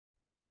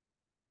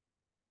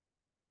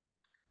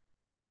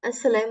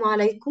Assalamu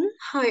alaikum.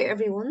 Hi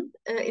everyone.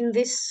 In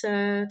this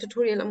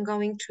tutorial, I'm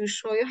going to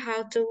show you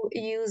how to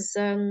use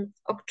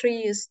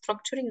Octree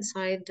structure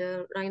inside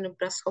Rhino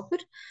Grasshopper.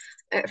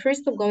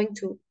 First, I'm going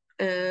to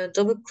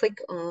double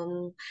click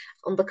on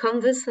the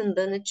canvas and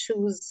then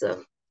choose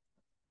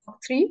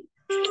Octree.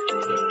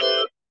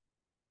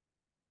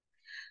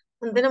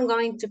 And then I'm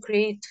going to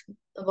create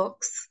a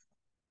box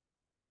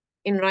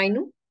in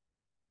Rhino.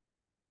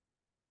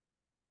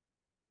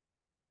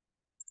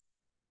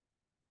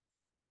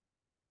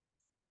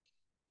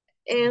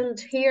 And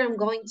here I'm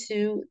going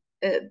to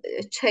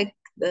check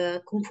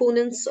the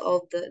components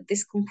of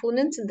this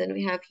component. And then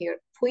we have here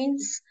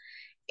points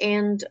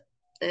and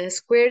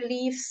square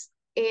leaves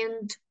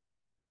and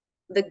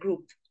the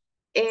group.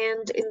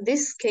 And in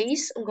this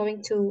case, I'm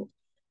going to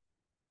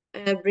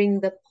bring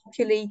the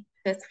populate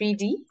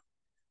 3D,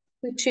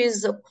 which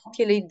is a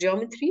populate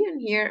geometry. And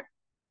here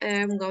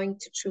I'm going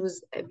to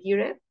choose a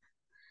VREP,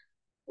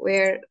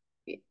 where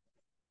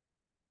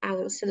I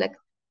will select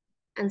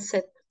and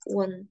set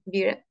one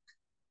VREP.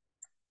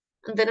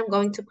 And then I'm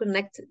going to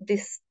connect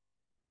this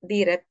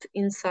VREP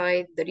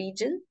inside the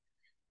region.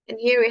 And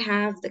here we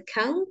have the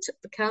count.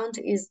 The count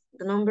is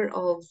the number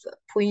of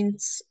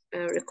points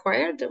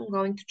required. I'm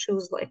going to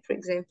choose, like, for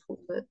example,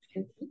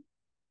 20.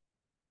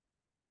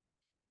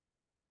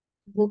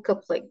 Hook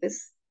up like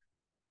this.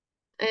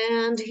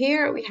 And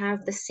here we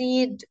have the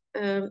seed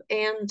and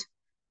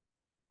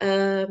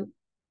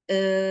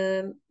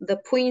the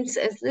points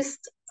as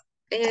list.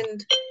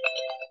 And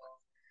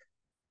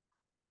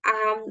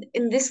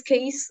in this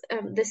case,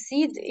 the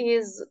seed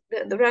is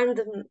the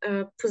random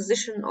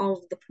position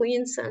of the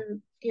points.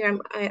 And here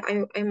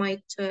I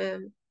might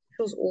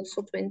choose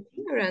also 20,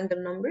 a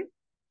random number.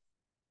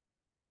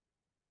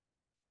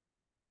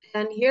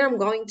 And here I'm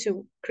going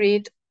to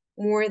create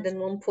more than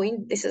one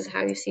point. This is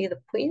how you see the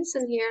points.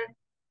 And here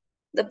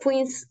the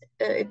points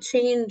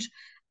change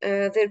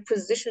their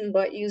position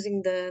by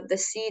using the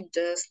seed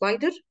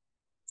slider.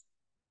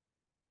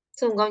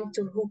 So I'm going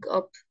to hook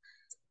up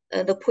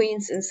the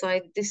points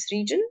inside this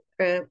region,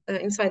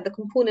 inside the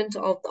component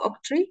of the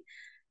Octree.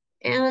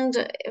 And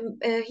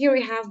here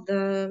we have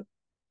the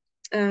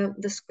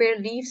square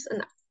leaves.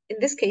 And in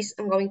this case,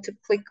 I'm going to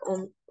click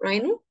on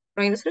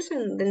rhinoceros,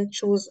 and then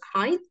choose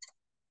hide.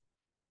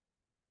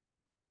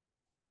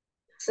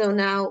 So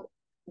now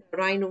the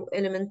rhino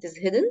element is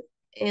hidden.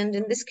 And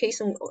in this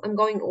case, I'm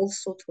going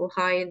also to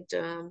hide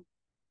the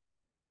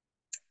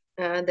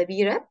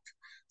VREP.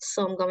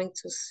 So I'm going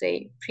to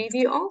say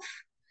preview off.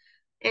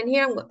 And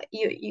here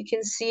you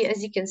can see,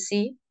 as you can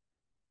see,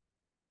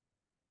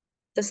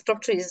 the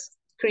structure is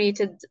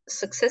created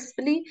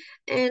successfully.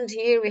 And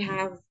here we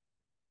have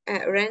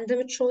a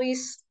random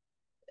choice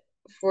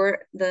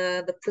for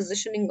the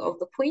positioning of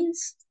the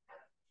points.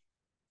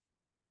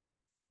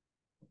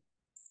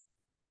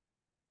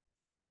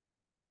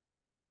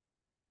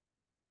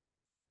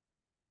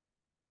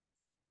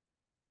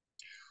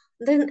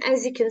 Then,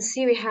 as you can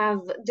see, we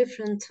have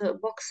different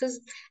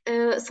boxes.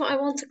 So I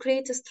want to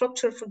create a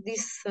structure for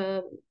these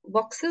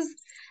boxes.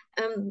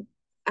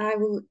 I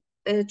will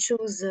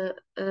choose a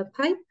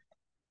pipe.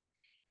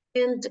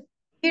 And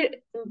here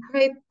in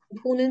pipe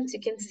components, you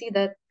can see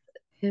that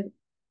it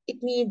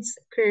needs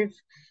curve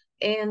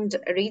and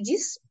a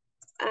radius.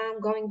 I'm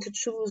going to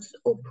choose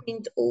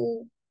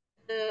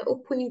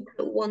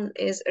 0.1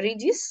 as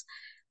radius.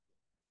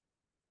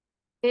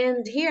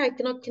 And here I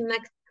cannot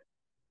connect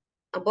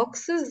a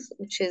boxes,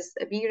 which is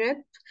a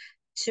VREP,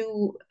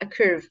 to a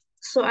curve.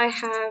 So I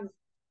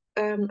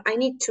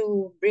need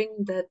to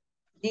bring the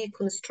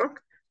deconstruct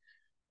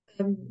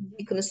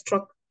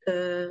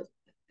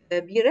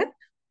VREP,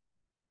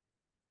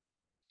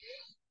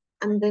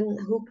 and then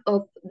hook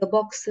up the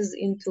boxes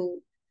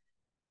into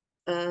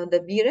the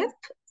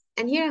VREP.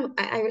 And here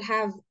I will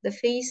have the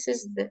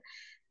faces, the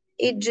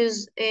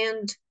edges,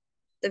 and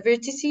the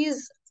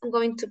vertices. I'm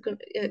going to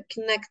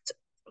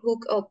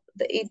hook up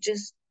the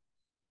edges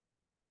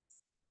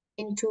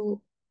into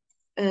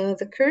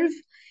the curve.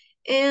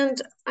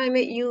 And I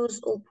may use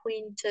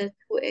 0.2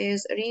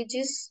 as a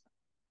radius.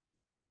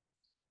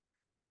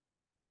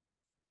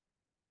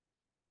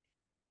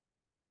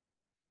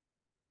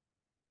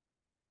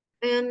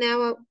 And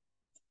now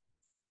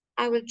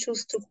I will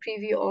choose to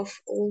preview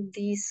off all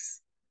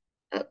these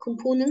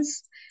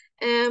components.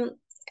 And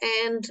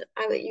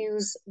I will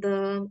use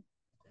the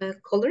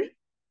color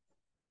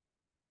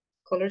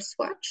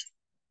swatch.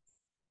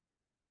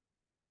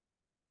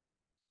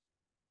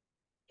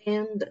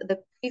 And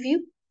the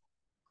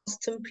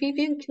custom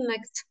preview, and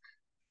connect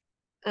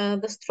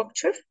the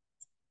structure.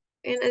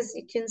 And as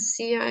you can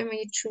see, I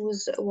may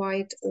choose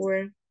white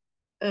or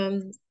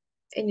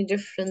any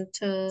different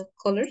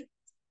color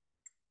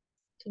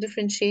to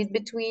differentiate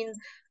between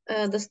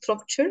the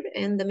structure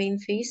and the main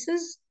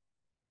faces.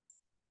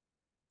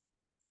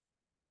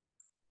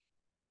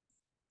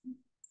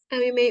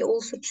 And we may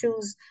also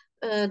choose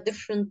a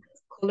different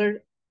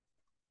color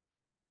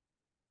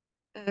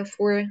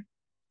for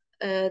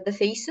the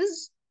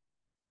faces.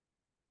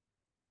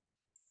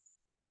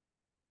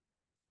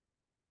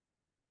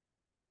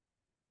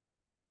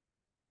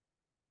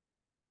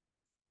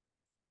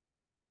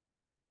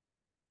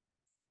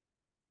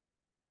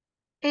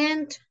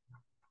 And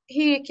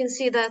here you can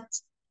see that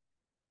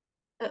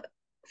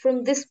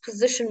from this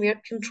position we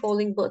are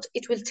controlling, but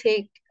it will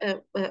take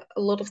a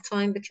lot of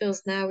time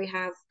because now we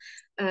have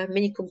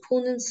many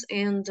components,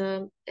 and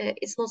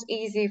it's not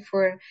easy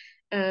for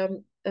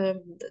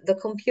the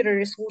computer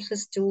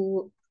resources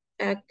to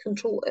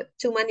control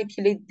to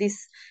manipulate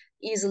this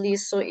easily.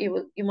 So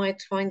you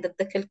might find that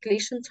the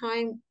calculation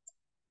time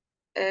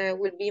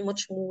will be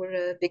much more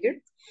bigger.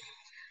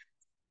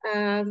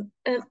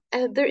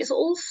 There is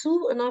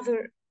also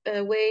another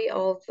way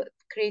of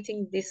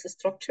creating this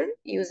structure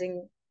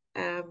using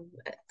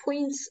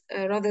points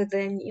rather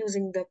than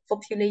using the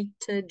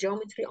populate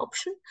geometry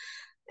option.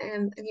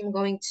 And I'm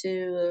going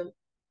to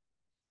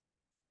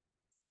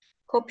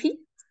copy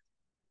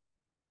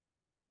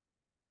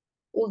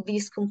all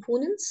these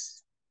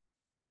components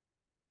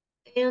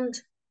and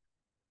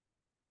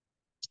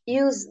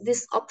use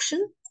this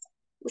option,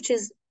 which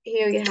is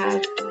here you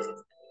have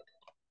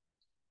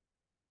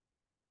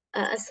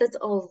a set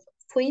of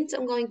points.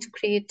 I'm going to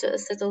create a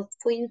set of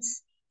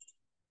points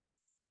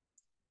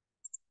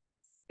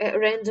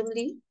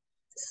randomly.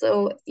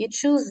 So you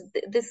choose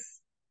this,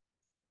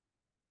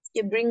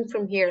 you bring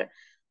from here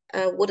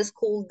what is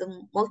called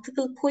the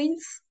multiple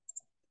points,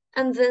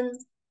 and then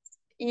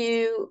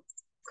you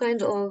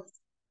kind of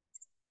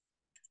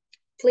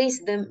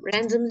place them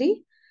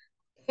randomly.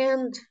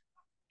 And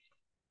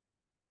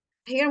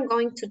here I'm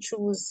going to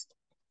choose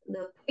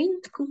the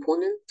point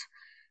component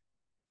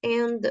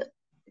and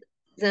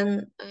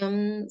then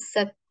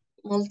set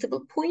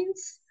multiple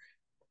points.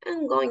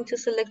 I'm going to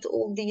select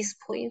all these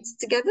points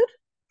together.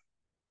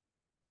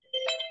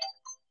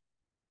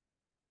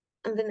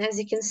 And then as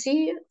you can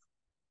see,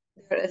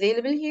 they're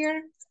available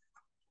here.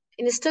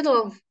 Instead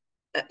of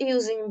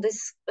using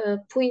this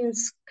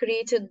points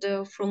created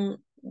from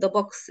the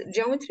box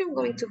geometry, I'm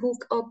going to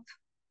hook up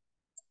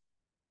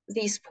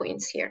these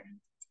points here.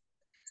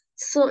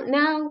 So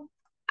now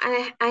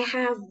I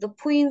have the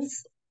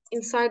points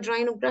inside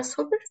Rhino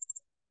Grasshopper,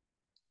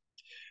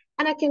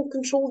 and I can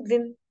control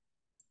them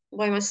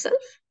by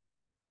myself.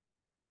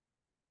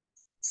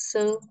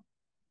 So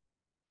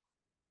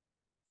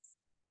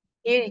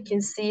here you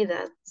can see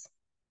that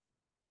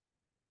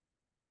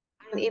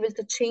I'm able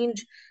to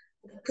change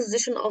the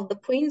position of the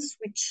points,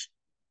 which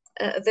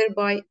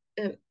thereby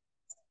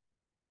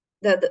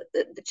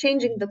the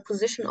changing the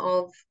position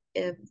of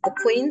the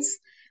points,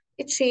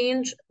 it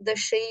changed the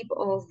shape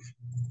of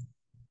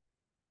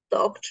the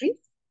octree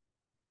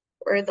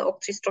or the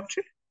octree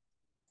structure.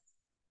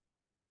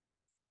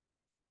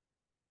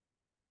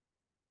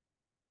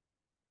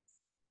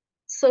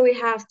 So we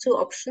have two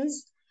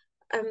options.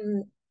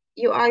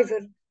 You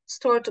either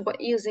start by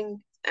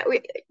using,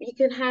 you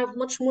can have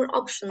much more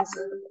options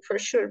for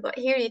sure, but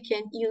here you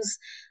can use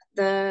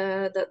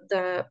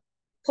the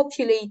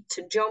populate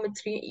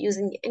geometry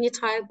using any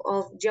type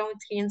of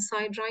geometry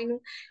inside Rhino,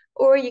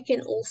 or you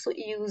can also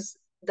use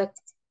the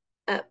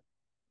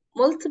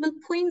multiple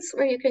points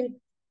where you can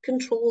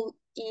control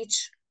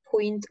each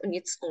point on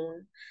its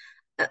own.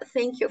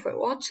 Thank you for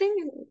watching,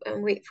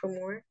 and wait for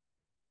more.